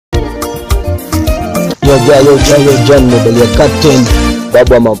Yo, Mobaluhya Captain,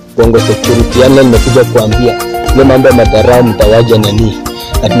 babu wa Mabongo security. Yani nimekuja kuambia ile mambo ya madharau mtawaja nani.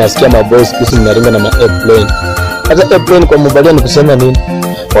 Ati nasikia maboys kisi mnaringa na airplane. Hata airplane kwa Mobaluhya ni kusema nini?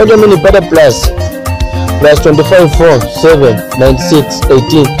 Ngoja mimi nipata plus 25 4 7 96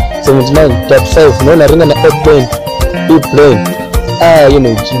 18 79 35. Unaona ringa na airplane. Hii plane. Hiyo ni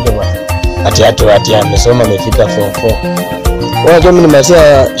ujinga bwana. Ati amesoma amefika form 4. Ngoja mimi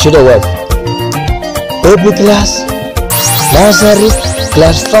nimesema shida wapi? Baby class, nursery,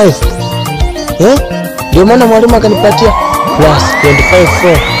 class 5. Ndio maana mwalimu akanipatia plus 25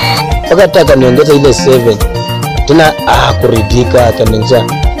 4. Mpaka taka niongeza ile 7. Tena kuridhika akaniongeza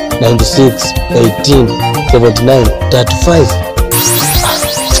 96, 18, 79, 35.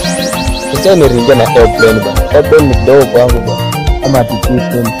 Sasa niringia na airplane bwana. Airplane ni kidogo kwangu bwana. Ama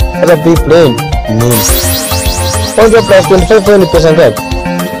airplane. Hata plane nini? Kwanza plus 25 ni pesa ngapi?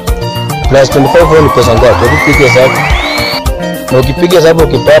 Plus 25 ni pesa ngapi? Ukipiga hesabu. Na ukipiga hesabu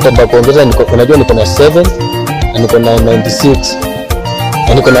ukipata nitakuongeza unajua niko na 7 na niko na 96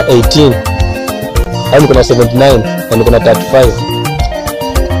 na niko na 18 na niko na 79 na niko na 35.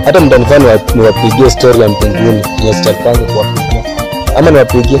 Hata mtanifani niwapigie story ya mbinguni. Nisitapanga kuwapigia. Ama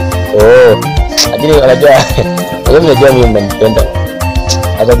niwapigie? Lakini unajua mimi mnanipenda.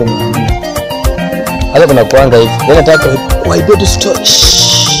 Hata hata kuna kuanga hivi. Nataka kuwaibia tu story.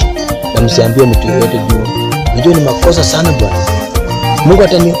 Na msiambie mtu yoyote juu. Unajua ni makosa sana bwana. Mungu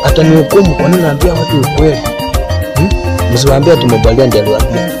atanihukumu kwa nini naambia watu ukweli. Msiwaambie ati Mobaluhya ndiye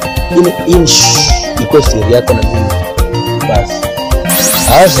aliwaambia. Iko siri yako na mimi. Basi.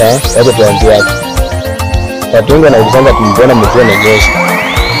 Sasa wacha tuanze hapo. Watu wengi wanaulizanga tumbona mvua inanyesha.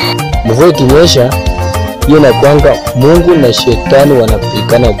 Mvua ikinyesha hiyo na kwanga Mungu na shetani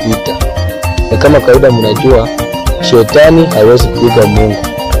wanapigana vita. Na kama kawaida mnajua shetani hawezi kupiga Mungu.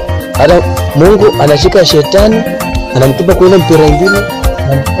 Hata Mungu anashika shetani, anamtupa kwa ile mpira mwingine,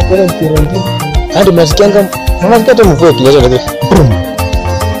 hadi masikianga, masikia mvua ikinyesha ndio.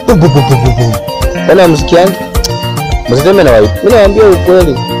 Bwana msikianga? Msiseme na wapi. Mimi nawaambia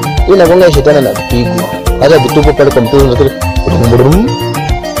ukweli. Hii inagonga shetani anapigwa. Hata kitupo pale kwa mtoto ndio.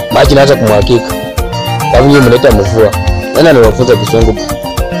 Maji inaanza kumwakika. Kama yeye mleta mvua. Nani anawafunza Kiswahili?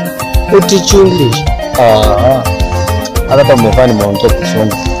 Teach English. Hata kama mmefanya maongeo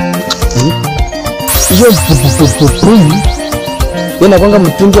Kiswahili. Hiyo yana kwanga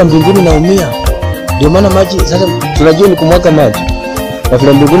mtungi ya mbinguni naumia. Ndio maana maji sasa tunajua ni kumwaga maji. Na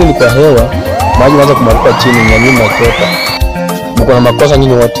vile mbinguni ni kwa hewa, maji yanaanza kumwagika chini na nyinyi mnachota. Mko na makosa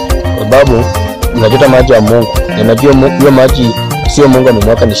nyinyi wote. Kwa sababu mnachota maji ya Mungu. Na najua hiyo maji sio Mungu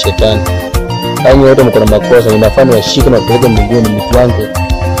amemwaka, ni shetani. Nyinyi wote mko na makosa, inafanya washike na kupeleka mbinguni mtu wangu.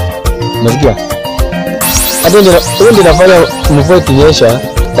 Unasikia? Hata ndio nafanya mvua ikinyesha,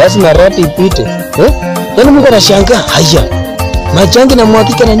 lazima rati ipite. Yaani Mungu anashangaa, haya. Maji yangu na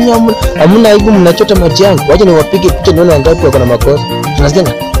mwakika na nyinyi hamna aibu mnachota maji yangu. Wacha niwapige picha nione wangapi wako na makosa. Tunasikia?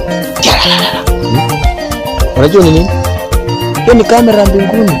 Unajua nini? Hiyo ni kamera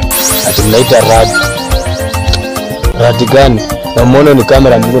mbinguni. Ati mnaita radi. Radi gani? Na muone ni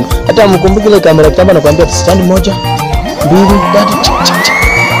kamera mbinguni. Hata mkumbuke ile kamera kitamba nakwambia stand moja, 2,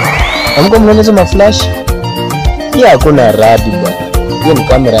 3. Amko mnaonyesha maflash. Hiyo hakuna radi bwana. Hiyo ni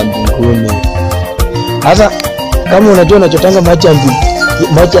kamera mbinguni. Sasa kama unajua unachotanga maji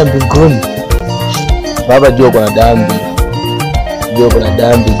ya mbinguni. Baba jua kuna dhambi.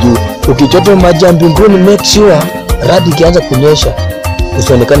 Juu. Ukichota maji ya mbinguni make sure radi ikianza kunyesha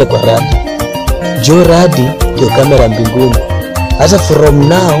usionekane kwa radi. Juu radi ndio kamera mbinguni. Sasa from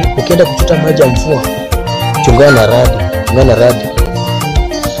now ukienda kuchota maji ya mvua chungana na radi.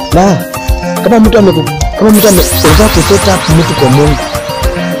 Na kama mtu ameweza kuseta mtu kwa Mungu.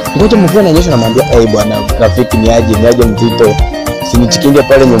 Ngoja mvua inanyesha na mwambia bwana rafiki ni aje mzito. Sinichikinge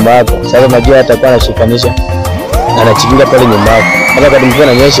pale nyuma yako. Sasa unajua atakuwa anashikanisha. Anachikinga pale nyuma yako. Hata kama mvua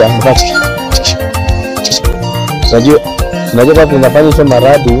inanyesha, unajua kwa tunafanya hizo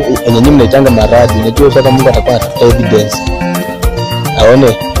maradi, nyinyi mnaitanga maradi. Unajua sasa Mungu atakuwa anatafuta evidence.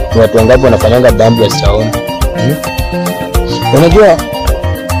 Aone ni watu wangapi wanafanyanga dhambi asione. Unajua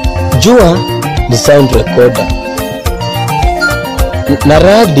jua ni sound recorder. Na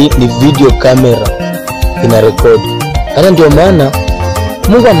radi ni video camera ina record. Hata ndio maana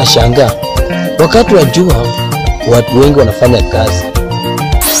Mungu anashangaa. Wakati wa jua watu wengi wanafanya kazi.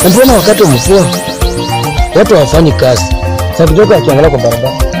 Na mbona wakati wa mvua watu hawafanyi kazi? Sasa kidogo akiangalia kwa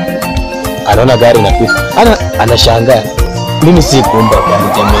barabara anaona gari inapita. Anashangaa. Mimi si kuumba gari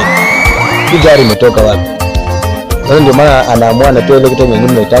jamani. Hii gari imetoka wapi? Sasa ndio maana anaamua anatoa ile kitu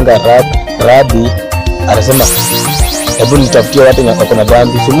nyingine inaitanga radi. Anasema hebu nitafutie watu na wako na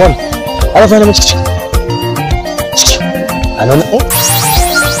dhambi. Simon anafanya Anaona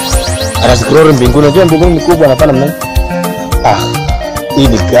anascroll mbinguni. Unajua mbinguni ni kubwa anafanya mimi. Hii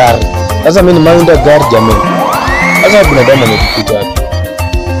ni gari. Sasa mimi ni maunda gari jamani. Sasa binadamu amepita wapi?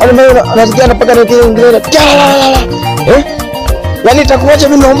 Anasikia anapaka na kile ingine. Yaani itakuacha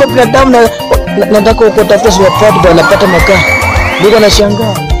mimi naomba binadamu na nataka ukutafuta sio watu bwana napata makaa. Niko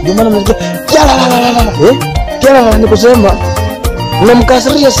nashangaa. Ndio maana mnasikia kiala ni kusema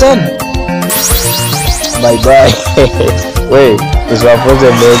mnamkasiria sana. Bye bye. Wewe usiwafunze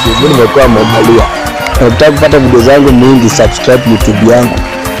mengi. Mimi nimekuwa Mobaluhya. Unataka kupata video zangu mingi, subscribe YouTube yangu.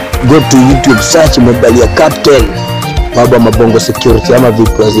 Go to YouTube, search Mobaluhya Captain. Baba Mabongo Security ama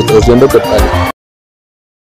vipi wazito. Usiondoke pale.